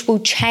 which will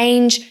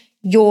change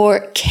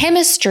your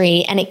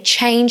chemistry and it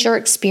change your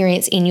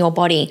experience in your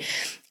body.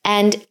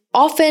 And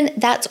often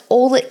that's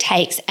all it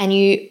takes. And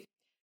you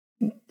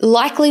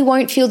likely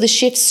won't feel the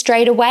shift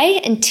straight away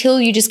until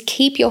you just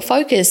keep your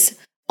focus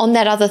on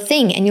that other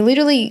thing and you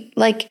literally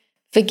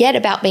forget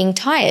about being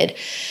tired.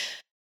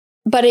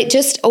 But it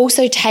just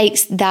also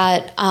takes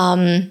that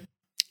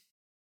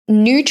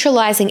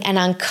neutralizing and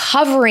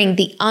uncovering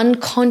the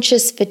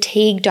unconscious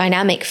fatigue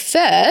dynamic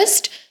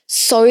first,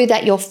 so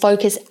that your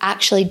focus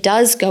actually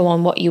does go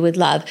on what you would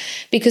love.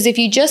 Because if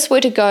you just were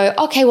to go,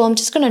 okay, well, I'm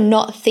just going to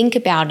not think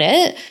about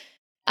it,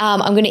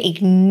 I'm going to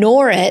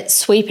ignore it,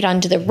 sweep it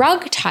under the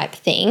rug type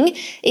thing,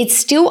 it's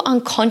still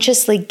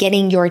unconsciously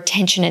getting your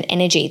attention and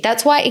energy.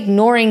 That's why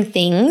ignoring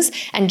things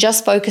and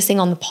just focusing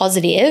on the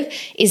positive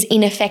is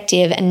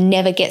ineffective and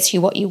never gets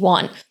you what you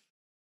want.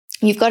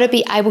 You've got to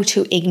be able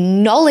to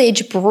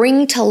acknowledge,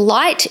 bring to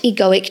light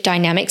egoic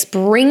dynamics,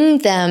 bring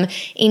them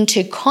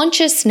into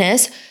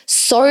consciousness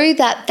so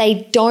that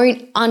they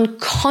don't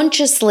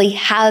unconsciously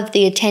have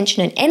the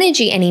attention and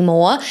energy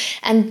anymore.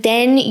 And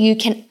then you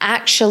can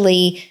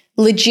actually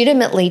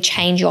legitimately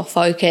change your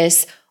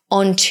focus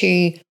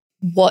onto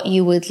what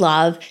you would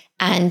love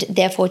and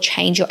therefore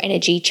change your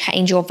energy,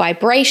 change your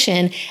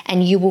vibration,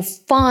 and you will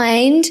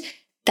find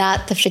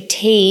that the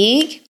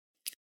fatigue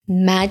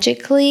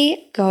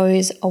magically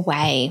goes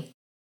away.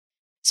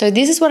 So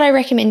this is what I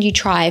recommend you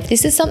try. If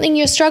this is something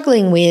you're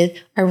struggling with,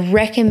 I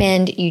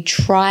recommend you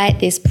try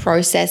this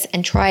process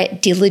and try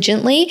it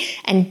diligently.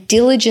 And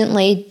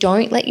diligently,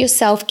 don't let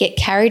yourself get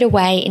carried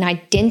away in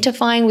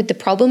identifying with the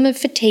problem of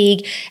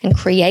fatigue and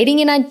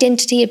creating an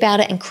identity about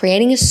it and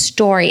creating a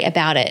story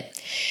about it.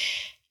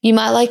 You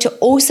might like to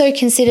also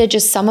consider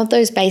just some of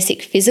those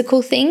basic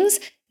physical things.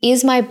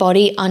 Is my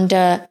body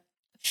under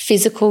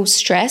physical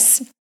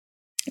stress?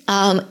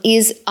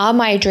 Are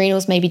my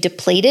adrenals maybe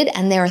depleted,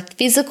 and there are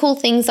physical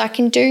things I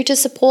can do to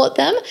support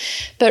them?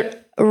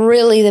 But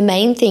really the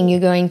main thing you're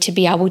going to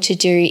be able to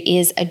do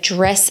is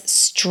address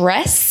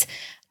stress,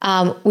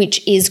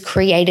 which is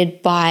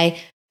created by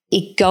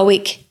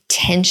egoic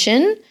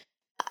tension.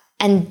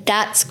 And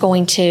that's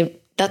going to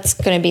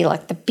be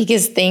like the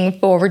biggest thing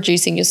for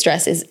reducing your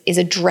stress is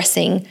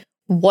addressing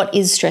what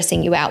is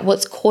stressing you out,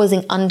 what's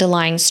causing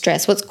underlying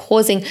stress, what's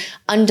causing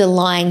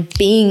underlying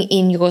being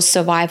in your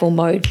survival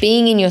mode,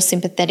 being in your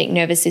sympathetic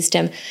nervous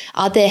system.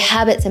 Are there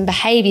habits and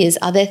behaviors?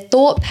 Are there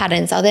thought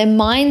patterns? Are there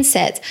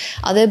mindsets?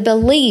 Are there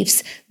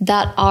beliefs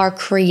that are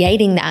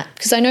creating that?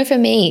 Because I know for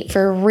me,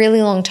 for a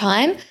really long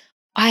time,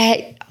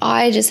 I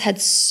just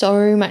had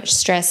so much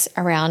stress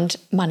around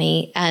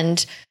money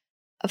and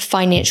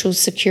financial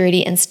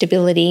security and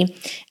stability.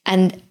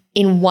 And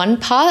in one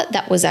part,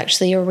 that was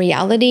actually a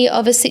reality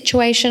of a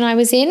situation I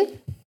was in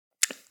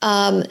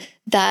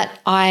that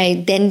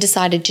I then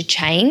decided to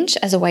change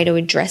as a way to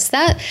address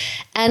that.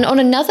 And on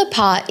another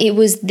part, it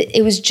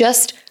was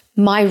just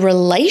my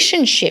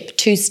relationship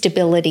to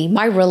stability,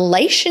 my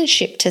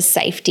relationship to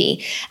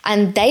safety.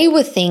 And they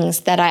were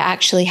things that I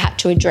actually had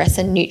to address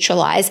and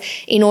neutralize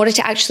in order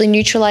to actually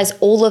neutralize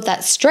all of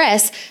that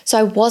stress. So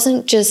I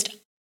wasn't just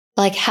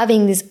like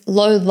having this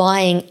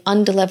low-lying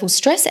under-level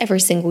stress every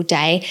single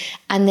day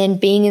and then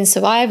being in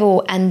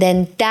survival and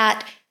then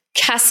that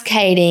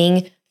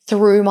cascading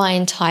through my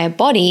entire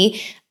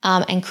body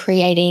and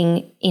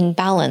creating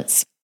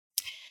imbalance.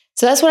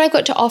 So that's what I've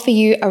got to offer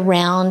you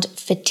around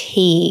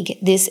fatigue.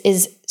 This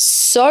is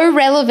so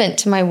relevant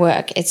to my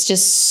work. It's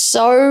just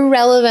so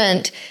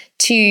relevant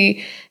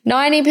to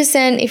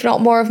 90%, if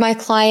not more, of my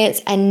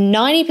clients and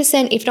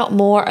 90%, if not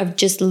more, of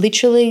just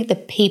literally the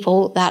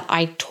people that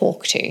I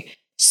talk to.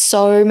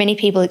 So many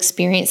people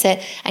experience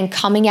it, and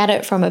coming at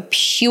it from a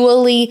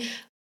purely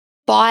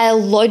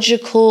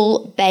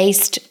biological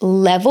based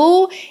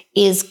level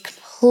is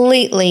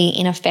completely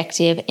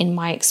ineffective in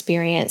my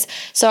experience.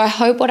 So I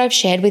hope what I've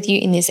shared with you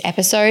in this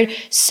episode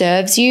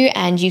serves you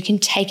and you can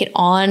take it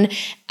on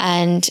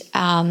and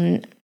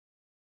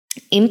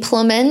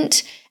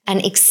implement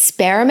and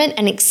experiment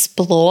and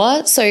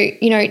explore. So,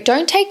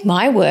 don't take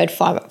my word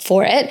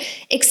for it.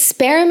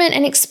 Experiment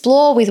and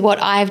explore with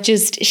what I've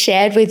just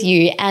shared with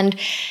you and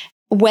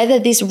whether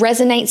this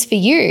resonates for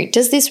you.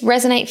 Does this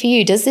resonate for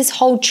you? Does this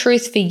hold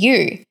truth for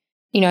you?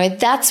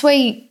 That's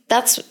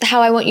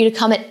how I want you to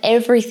come at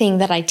everything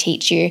that I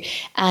teach you,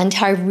 and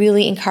how I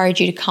really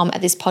encourage you to come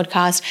at this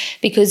podcast,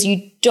 because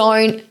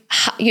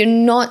you're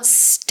not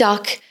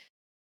stuck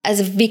as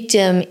a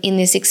victim in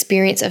this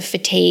experience of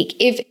fatigue.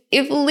 If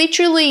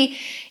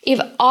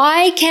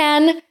I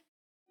can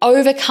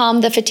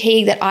overcome the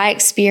fatigue that I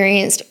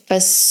experienced for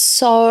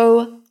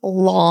so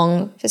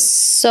long, for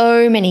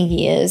so many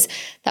years,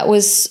 that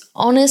was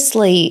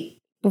honestly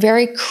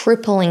very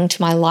crippling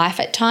to my life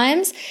at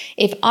times.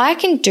 If I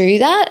can do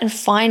that and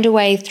find a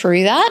way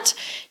through that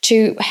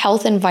to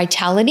health and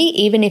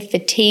vitality, even if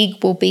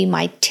fatigue will be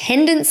my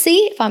tendency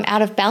if I'm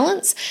out of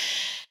balance,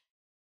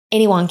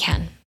 anyone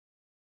can.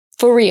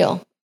 For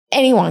real,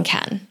 anyone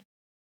can.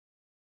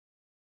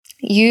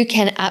 You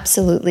can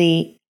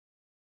absolutely,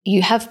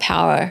 you have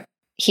power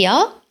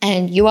here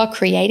and you are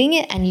creating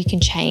it, and you can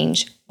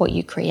change what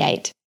you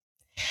create.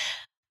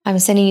 I'm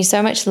sending you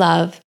so much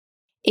love.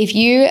 If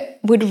you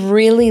would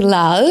really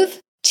love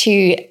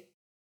to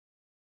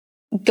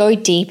go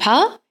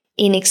deeper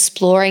in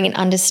exploring and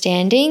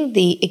understanding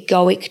the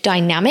egoic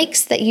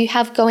dynamics that you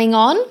have going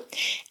on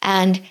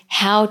and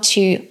how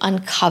to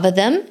uncover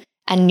them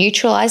and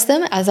neutralize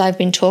them, as I've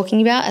been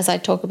talking about, as I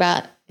talk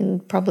about in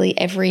probably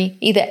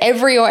either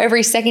every or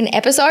every second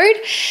episode,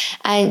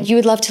 and you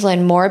would love to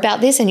learn more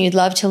about this, and you'd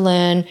love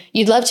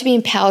to be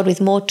empowered with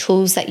more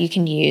tools that you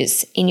can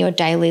use in your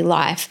daily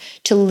life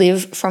to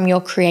live from your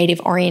creative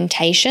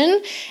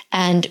orientation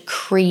and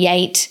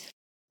create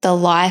the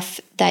life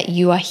that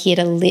you are here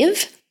to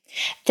live,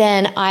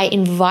 then I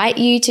invite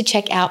you to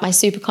check out my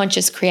Super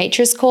Conscious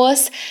Creatress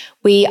course.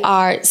 We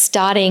are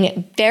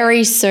starting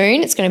very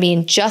soon. It's going to be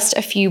in just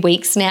a few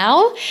weeks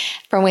now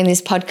from when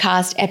this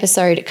podcast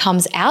episode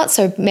comes out.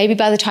 So maybe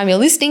by the time you're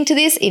listening to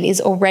this, it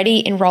is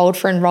already enrolled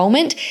for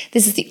enrollment.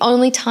 This is the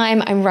only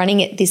time I'm running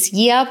it this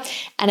year,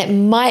 and it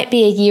might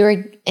be a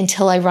year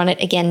until I run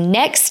it again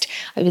next.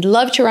 I would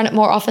love to run it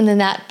more often than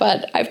that,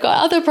 but I've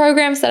got other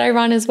programs that I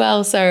run as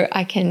well, so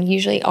I can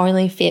usually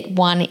only fit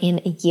one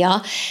in a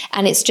year.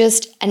 And it's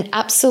just an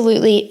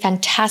absolutely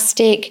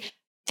fantastic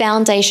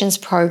foundations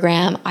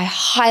program. I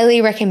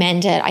highly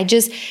recommend it. I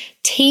just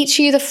teach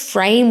you the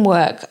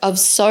framework of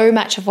so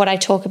much of what I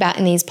talk about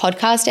in these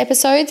podcast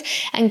episodes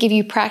and give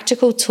you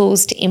practical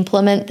tools to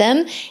implement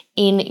them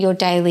in your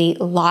daily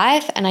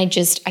life. And I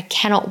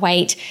cannot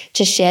wait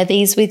to share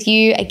these with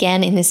you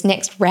again in this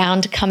next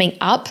round coming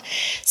up.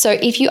 So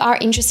if you are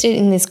interested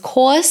in this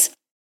course,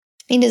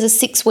 it is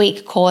a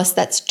 6-week course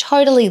that's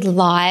totally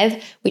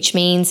live, which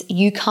means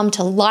you come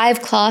to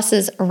live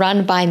classes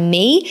run by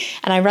me,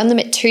 and I run them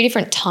at 2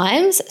 different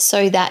times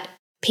so that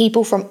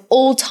people from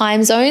all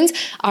time zones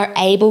are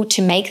able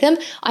to make them.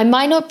 I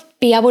might not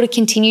be able to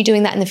continue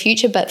doing that in the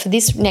future, but for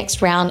this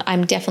next round,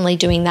 I'm definitely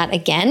doing that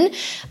again.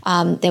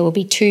 There will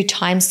be 2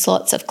 time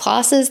slots of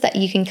classes that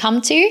you can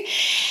come to.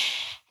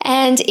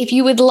 And if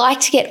you would like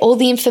to get all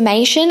the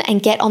information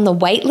and get on the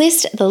wait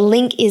list, the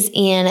link is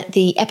in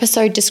the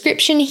episode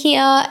description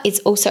here. It's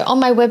also on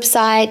my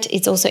website.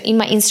 It's also in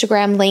my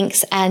Instagram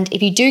links. And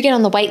if you do get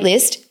on the wait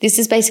list, this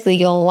is basically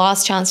your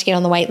last chance to get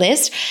on the wait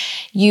list.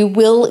 You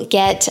will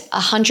get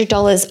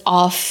 $100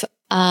 off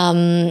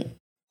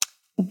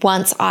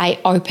once I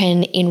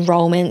open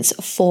enrollments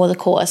for the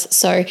course.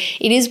 So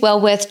it is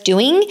well worth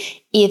doing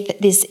if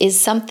this is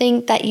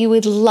something that you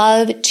would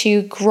love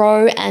to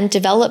grow and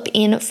develop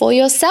in for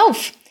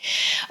yourself.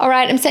 All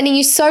right, I'm sending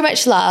you so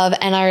much love,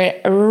 and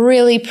I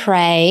really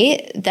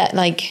pray that,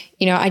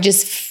 I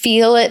just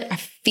feel it. I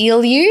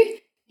feel you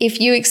if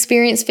you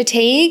experience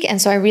fatigue.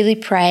 And so I really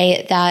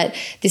pray that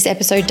this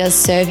episode does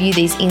serve you,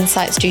 these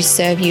insights do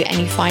serve you, and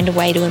you find a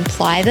way to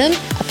apply them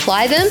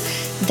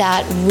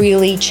that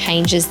really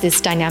changes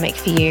this dynamic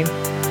for you.